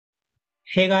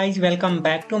Hey guys, welcome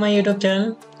back to my YouTube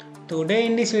channel. Today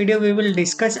in this video we will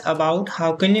discuss about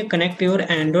how can you connect your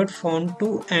Android phone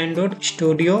to Android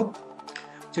Studio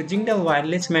using the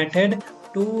wireless method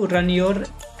to run your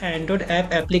Android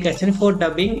app application for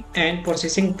dubbing and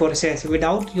processing process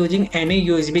without using any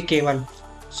USB cable.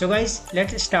 So guys,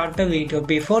 let's start the video.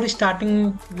 Before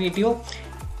starting video,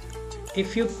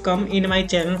 if you come in my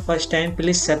channel first time,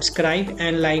 please subscribe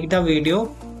and like the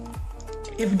video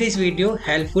if this video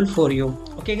helpful for you.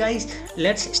 Okay guys,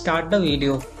 let's start the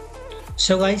video.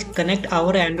 So guys, connect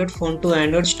our Android phone to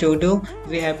Android Studio.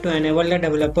 We have to enable the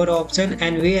developer option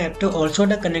and we have to also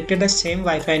connect the same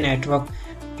Wi-Fi network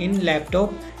in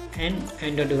laptop and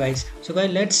Android device. So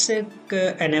guys, let's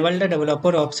enable the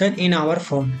developer option in our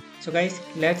phone. So guys,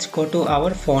 let's go to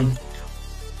our phone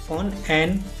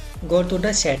and go to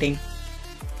the setting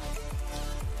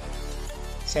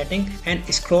and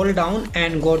scroll down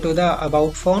and go to the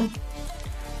about phone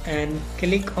and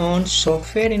click on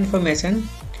software information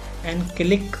and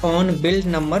click on build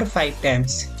number 5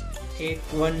 times 8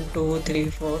 1 2 3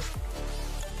 4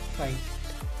 5.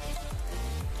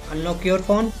 Unlock your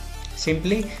phone.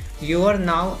 Simply you are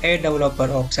now a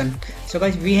developer option. So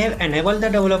guys, we have enabled the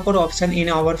developer option in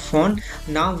our phone.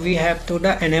 Now we have to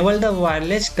enable the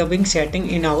wireless dubbing setting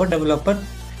in our developer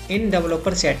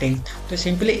setting. So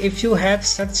simply if you have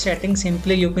such setting,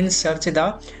 simply you can search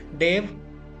the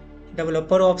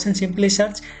developer option, simply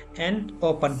search and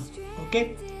open.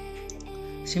 Okay,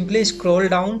 simply scroll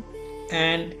down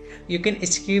and you can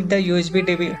skip the USB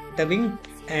dubbing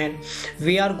and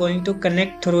we are going to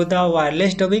connect through the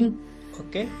wireless dubbing.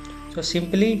 Okay, so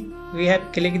simply we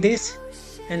have click this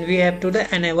and we have to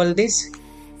enable this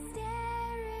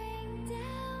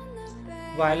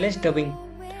wireless dubbing.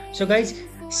 So guys,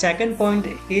 second point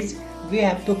is we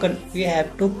have to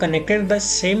connect the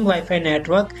same Wi-Fi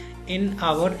network in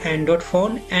our Android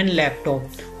phone and laptop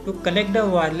to connect the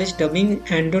wireless dubbing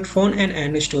Android phone and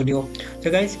Android Studio. So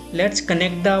guys, let's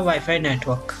connect the Wi-Fi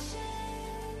network.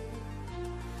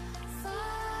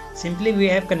 Simply we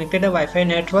have connected the Wi-Fi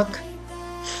network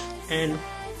and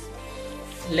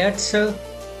let's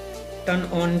turn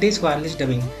on this wireless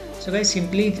dubbing. So guys,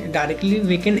 simply directly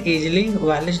we can easily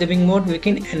wireless dubbing mode we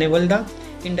can enable the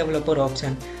in developer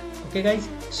option. Okay guys,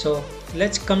 so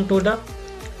let's come to the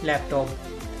laptop.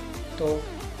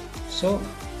 So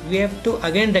we have to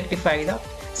again rectify the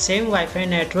same Wi-Fi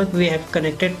network we have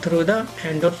connected through the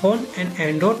Android phone and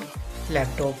Android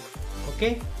laptop.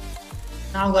 Okay,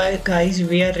 now guys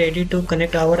we are ready to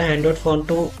connect our Android phone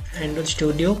to Android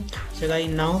Studio. So guys,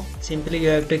 now simply you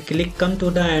have to come to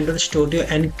the Android Studio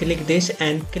and click this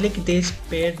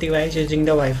pair device using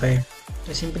the Wi-Fi.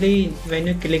 So simply when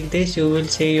you click this, you will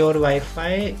see your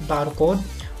Wi-Fi barcode.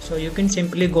 So you can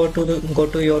simply go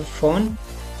to your phone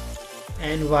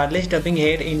and wireless dubbing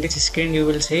here in this screen you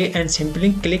will see, and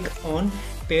simply click on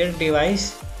pair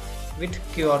device with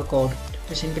QR code.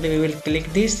 So simply we will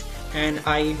click this and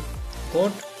I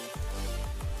code.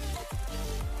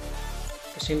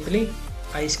 So simply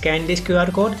I scan this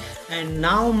QR code and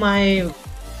now my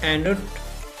Android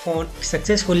phone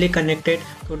successfully connected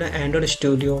to the Android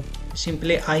Studio.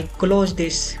 Simply I close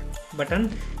this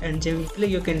button and simply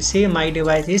you can see my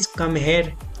device is come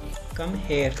here.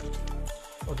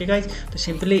 Okay guys, so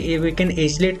simply we can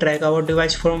easily track our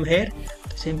device from here.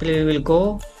 Simply we will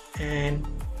go and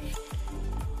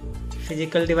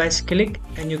physical device click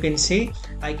and you can see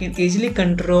I can easily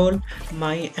control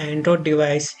my Android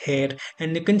device here,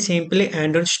 and you can simply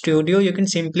Android Studio you can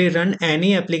simply run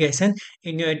any application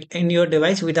in your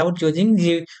device without using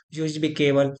the USB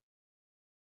cable.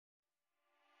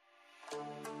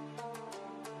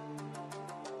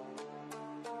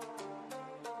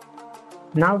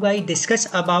 Now guys, discuss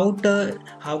about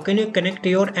how can you connect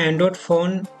your Android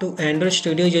phone to Android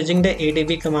Studio using the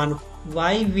ADB command.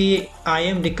 Why I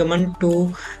am recommend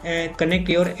to connect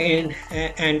your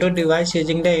Android device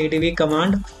using the ADB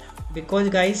command, because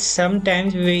guys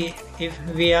sometimes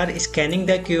if we are scanning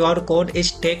the QR code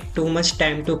it take too much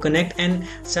time to connect and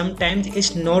sometimes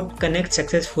it's not connect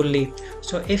successfully.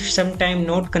 So if sometime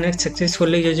not connect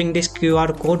successfully using this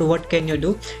QR code, what can you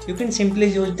do? You can simply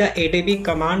use the ADB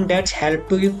command that's help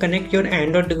to you connect your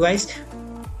Android device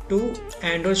to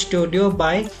Android Studio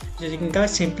by using the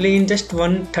simply in just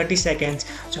 130 seconds.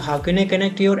 So how can I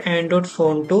connect your Android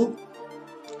phone to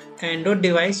Android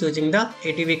device using the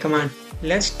ADB command?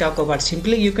 Let's talk about.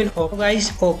 Simply you can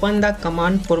open the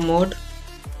command prompt.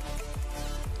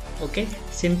 Okay,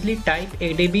 simply type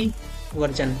ADB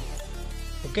version.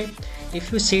 Okay,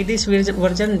 if you see this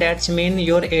version, that's mean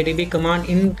your ADB command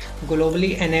in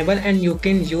globally enable and you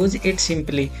can use it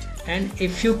simply. And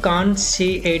if you can't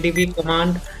see ADB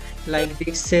command like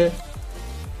this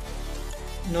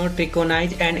not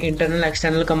recognize an internal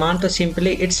external command. So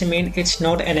simply it's mean it's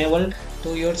not enabled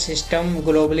to your system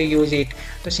globally use it.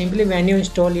 So simply when you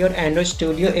install your Android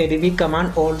Studio, ADB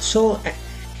command also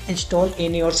install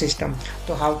in your system.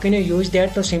 So how can you use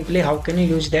that? So simply how can you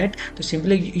use that? So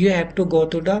simply you have to go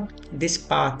to the this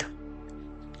path.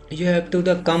 You have to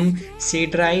the come C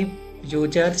drive,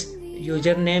 users,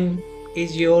 username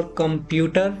is your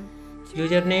computer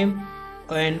username,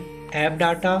 and app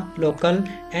data, local,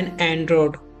 and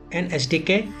Android, and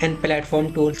SDK and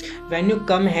platform tools. When you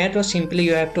come here, so simply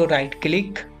you have to right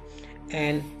click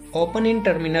and open in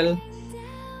terminal.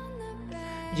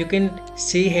 You can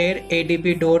see here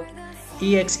adb.exe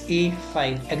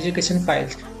file, execution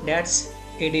files. That's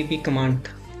ADB command.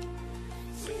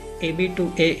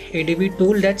 ADB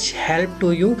tool that's help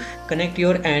to you connect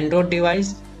your Android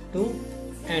device to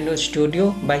Android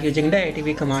Studio by using the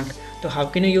ADB command. So how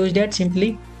can you use that?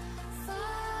 Simply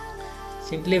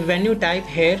when you type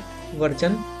here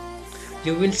version,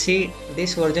 you will see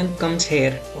this version comes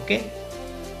here. Okay,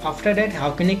 after that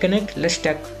how can you connect? Let's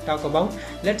talk about.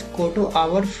 Let's go to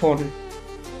our phone.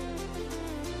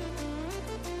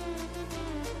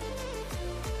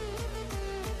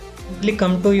 Simply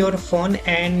come to your phone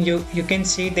and you can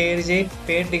see there is a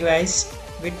pair device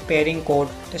with pairing code.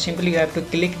 So simply you have to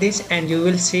click this and you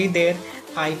will see their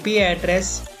IP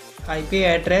address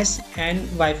and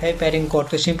Wi-Fi pairing code.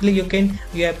 So simply you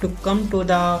have to come to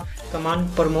the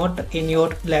command promote in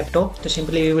your laptop. So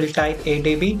simply you will type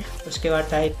ADB, उसके बाद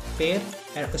type pair,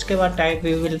 and उसके बाद type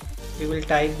we will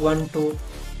type 12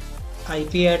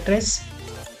 IP address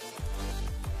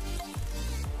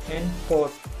and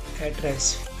port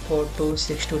address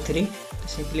 42623.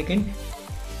 Simply can,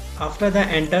 after the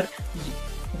enter,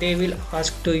 they will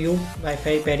ask to you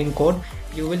Wi-Fi pairing code.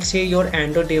 You will see your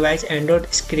Android device,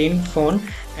 Android screen phone,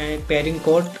 and pairing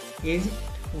code is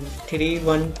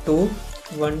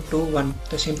 312121.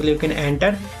 So simply you can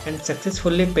enter and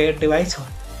successfully pair device.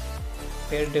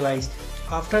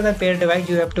 After the pair device,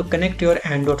 you have to connect your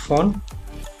Android phone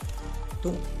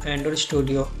to Android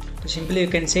Studio. So simply you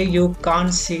can say you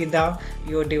can't see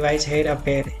your device here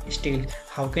appear still.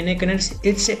 How can I connect?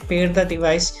 It's pair the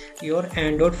device your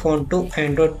Android phone to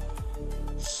Android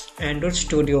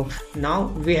Studio.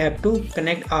 Now we have to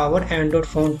connect our Android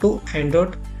phone to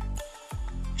Android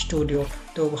Studio.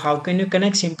 So how can you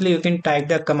connect? Simply you can type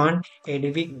the command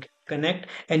adb connect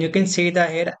and you can see the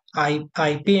here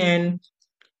IP and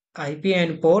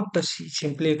port. So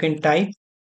simply you can type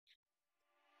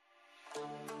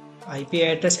IP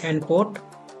address and port.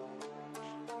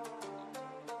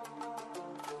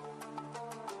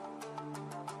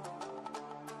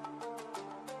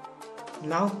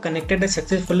 Now connected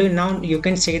successfully. Now you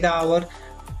can see our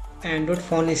Android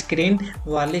phone screen.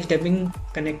 Wireless dubbing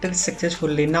connected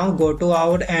successfully. Now go to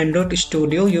our Android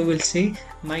Studio. You will see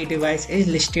my device is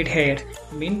listed here.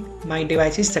 My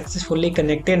device is successfully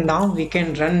connected. Now we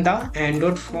can run the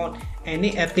Android phone,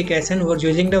 any application we're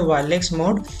using the wireless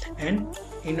mode and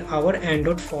in our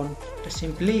Android phone. So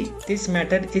simply this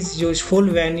method is useful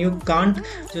when you can't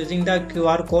using the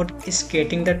QR code is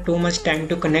getting the too much time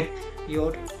to connect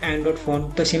your Android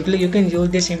phone. So simply you can use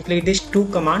this two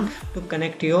command to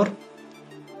connect your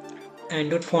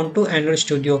Android phone to Android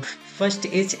Studio. First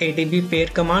is ADB pair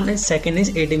command and second is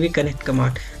ADB connect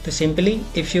command. So simply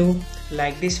if you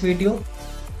like this video,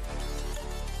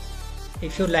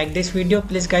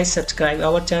 please guys subscribe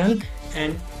our channel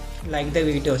and like the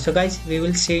video. So guys, we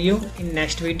will see you in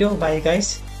next video. Bye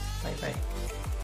guys. Bye.